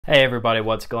Hey everybody,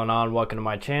 what's going on? Welcome to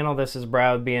my channel. This is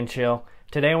Brad with Being Chill.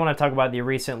 Today I want to talk about the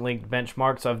recent leaked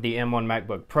benchmarks of the M1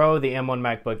 MacBook Pro, the M1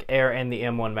 MacBook Air, and the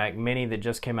M1 Mac Mini that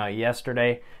just came out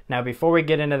yesterday. Now before we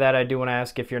get into that, I do want to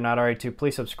ask if you're not already to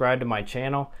please subscribe to my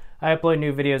channel. I upload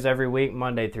new videos every week,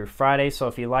 Monday through Friday, so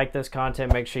if you like this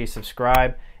content, make sure you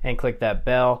subscribe and click that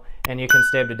bell, and you can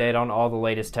stay up to date on all the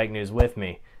latest tech news with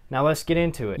me. Now let's get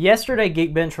into it. Yesterday,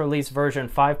 Geekbench released version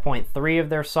 5.3 of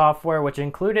their software, which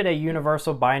included a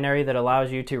universal binary that allows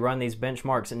you to run these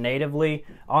benchmarks natively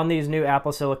on these new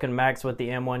Apple Silicon Macs with the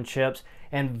M1 chips.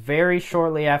 And very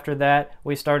shortly after that,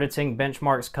 we started seeing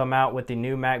benchmarks come out with the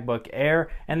new MacBook Air,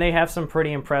 and they have some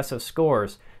pretty impressive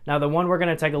scores. Now the one we're going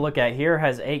to take a look at here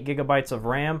has 8 gigabytes of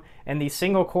RAM, and the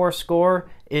single core score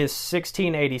is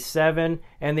 1687,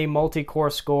 and the multi-core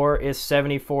score is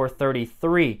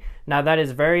 7433. Now that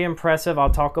is very impressive. I'll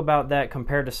talk about that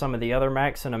compared to some of the other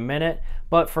Macs in a minute,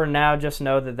 but for now just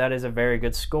know that that is a very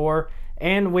good score.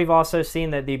 And we've also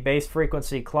seen that the base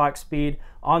frequency clock speed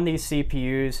on these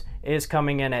CPUs is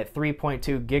coming in at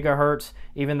 3.2 gigahertz.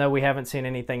 Even though we haven't seen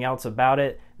anything else about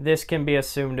it, this can be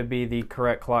assumed to be the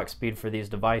correct clock speed for these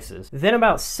devices. Then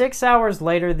about 6 hours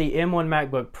later, the M1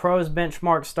 MacBook Pro's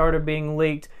benchmark started being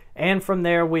leaked, and from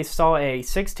there we saw a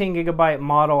 16 gigabyte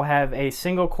model have a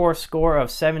single core score of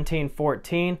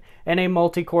 1714 and a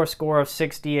multi-core score of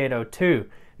 6802.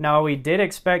 Now, we did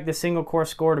expect the single core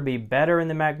score to be better in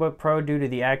the MacBook Pro due to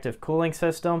the active cooling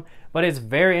system, but it's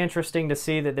very interesting to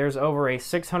see that there's over a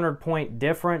 600-point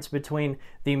difference between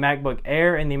the MacBook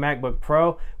Air and the MacBook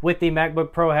Pro, with the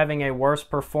MacBook Pro having a worse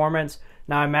performance.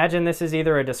 Now, I imagine this is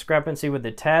either a discrepancy with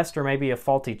the test or maybe a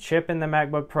faulty chip in the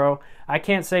MacBook Pro. I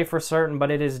can't say for certain,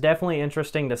 but it is definitely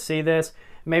interesting to see this.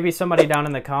 Maybe somebody down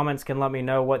in the comments can let me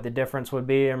know what the difference would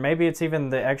be, or maybe it's even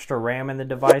the extra RAM in the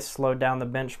device slowed down the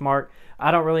benchmark. I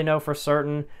don't really know for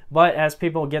certain, but as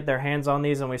people get their hands on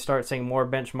these and we start seeing more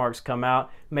benchmarks come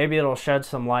out, maybe it'll shed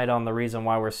some light on the reason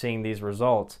why we're seeing these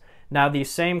results. Now, the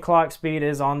same clock speed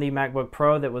is on the MacBook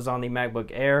Pro that was on the MacBook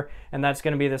Air, and that's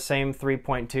going to be the same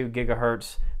 3.2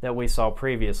 gigahertz that we saw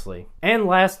previously. And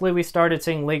lastly, we started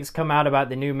seeing leaks come out about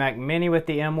the new Mac Mini with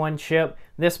the M1 chip.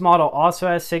 This model also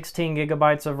has 16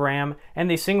 gigabytes of RAM, and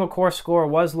the single core score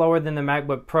was lower than the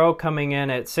MacBook Pro, coming in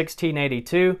at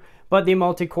 1682, but the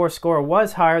multi-core score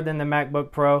was higher than the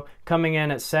MacBook Pro, coming in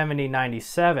at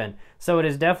 7097. So it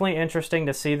is definitely interesting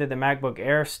to see that the MacBook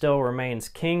Air still remains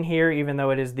king here, even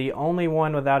though it is the only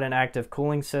one without an active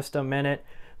cooling system in it.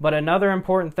 But another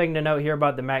important thing to note here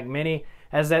about the Mac Mini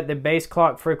is that the base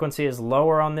clock frequency is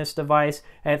lower on this device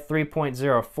at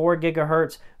 3.04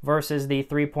 gigahertz versus the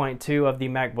 3.2 of the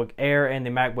MacBook Air and the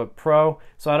MacBook Pro.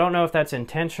 So I don't know if that's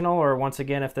intentional or once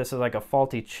again if this is like a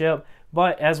faulty chip,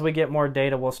 but as we get more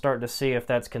data we'll start to see if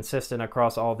that's consistent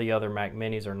across all the other Mac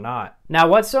Minis or not. Now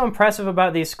what's so impressive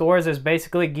about these scores is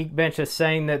basically Geekbench is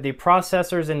saying that the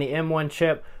processors in the M1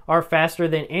 chip are faster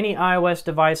than any iOS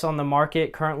device on the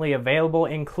market currently available,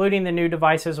 including the new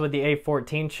devices with the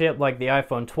A14 chip like the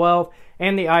iPhone 12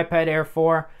 and the iPad Air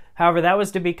 4. However, that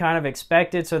was to be kind of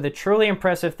expected, so the truly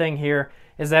impressive thing here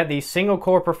is that the single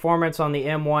core performance on the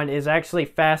M1 is actually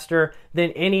faster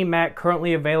than any Mac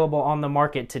currently available on the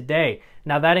market today.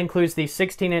 Now that includes the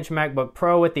 16-inch MacBook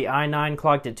Pro with the i9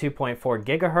 clocked at 2.4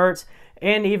 gigahertz,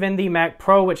 and even the Mac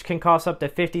Pro, which can cost up to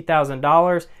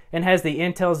 $50,000 and has the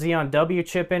Intel Xeon W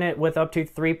chip in it with up to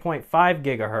 3.5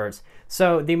 gigahertz.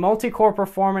 So the multi-core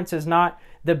performance is not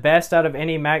the best out of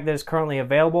any Mac that is currently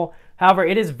available. However,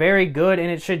 it is very good, and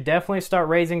it should definitely start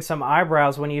raising some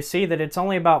eyebrows when you see that it's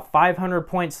only about 500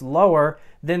 points lower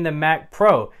than the Mac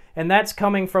Pro. And that's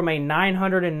coming from a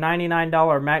 $999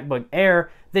 MacBook Air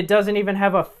that doesn't even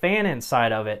have a fan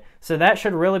inside of it. So that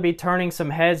should really be turning some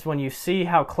heads when you see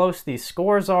how close these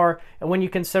scores are and when you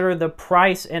consider the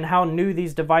price and how new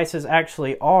these devices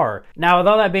actually are. Now, with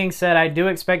all that being said, I do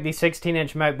expect the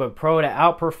 16-inch MacBook Pro to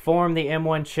outperform the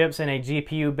M1 chips in a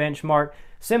GPU benchmark,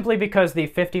 simply because the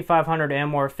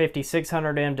 5500M or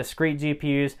 5600M discrete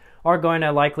GPUs are going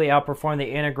to likely outperform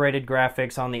the integrated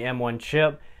graphics on the M1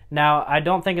 chip. Now, I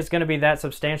don't think it's going to be that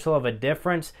substantial of a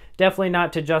difference, definitely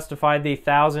not to justify the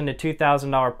 $1,000 to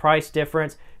 $2,000 price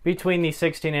difference between the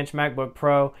 16-inch MacBook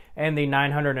Pro and the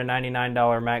 $999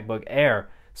 MacBook Air.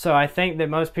 So I think that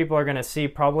most people are going to see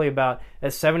probably about a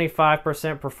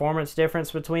 75% performance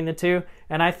difference between the two,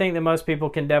 and I think that most people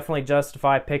can definitely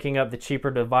justify picking up the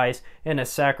cheaper device in a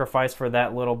sacrifice for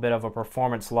that little bit of a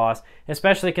performance loss,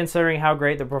 especially considering how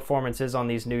great the performance is on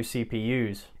these new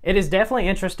CPUs. It is definitely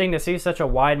interesting to see such a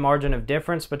wide margin of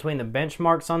difference between the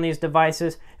benchmarks on these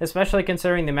devices, especially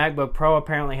considering the MacBook Pro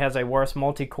apparently has a worse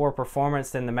multi-core performance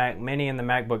than the Mac Mini and the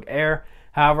MacBook Air.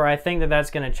 However, I think that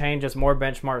that's going to change as more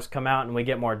benchmarks come out and we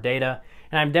get more data.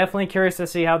 And I'm definitely curious to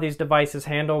see how these devices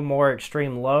handle more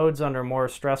extreme loads under more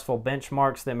stressful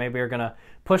benchmarks that maybe are going to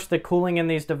push the cooling in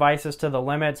these devices to the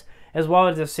limits, as well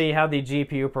as to see how the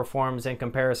GPU performs in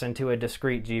comparison to a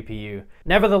discrete GPU.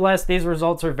 Nevertheless, these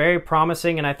results are very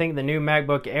promising, and I think the new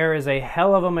MacBook Air is a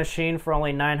hell of a machine for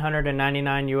only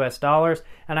 $999 US,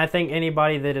 and I think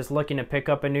anybody that is looking to pick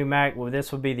up a new Mac, well,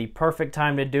 this would be the perfect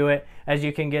time to do it, as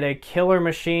you can get a killer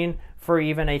machine for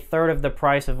even a third of the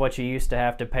price of what you used to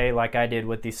have to pay, like I did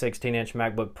with the 16-inch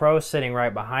MacBook Pro sitting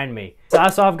right behind me. So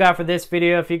that's all I've got for this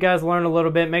video. If you guys learned a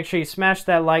little bit, make sure you smash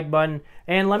that like button,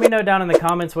 and let me know down in the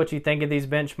comments what you think of these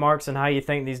benchmarks and how you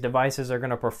think these devices are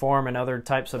going to perform in other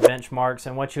types of benchmarks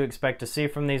and what you expect to see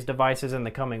from these devices in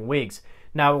the coming weeks.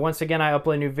 Now, once again, I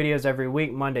upload new videos every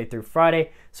week, Monday through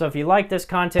Friday, so if you like this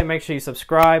content, make sure you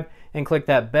subscribe and click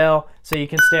that bell so you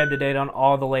can stay up to date on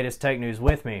all the latest tech news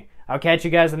with me. I'll catch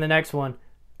you guys in the next one.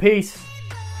 Peace.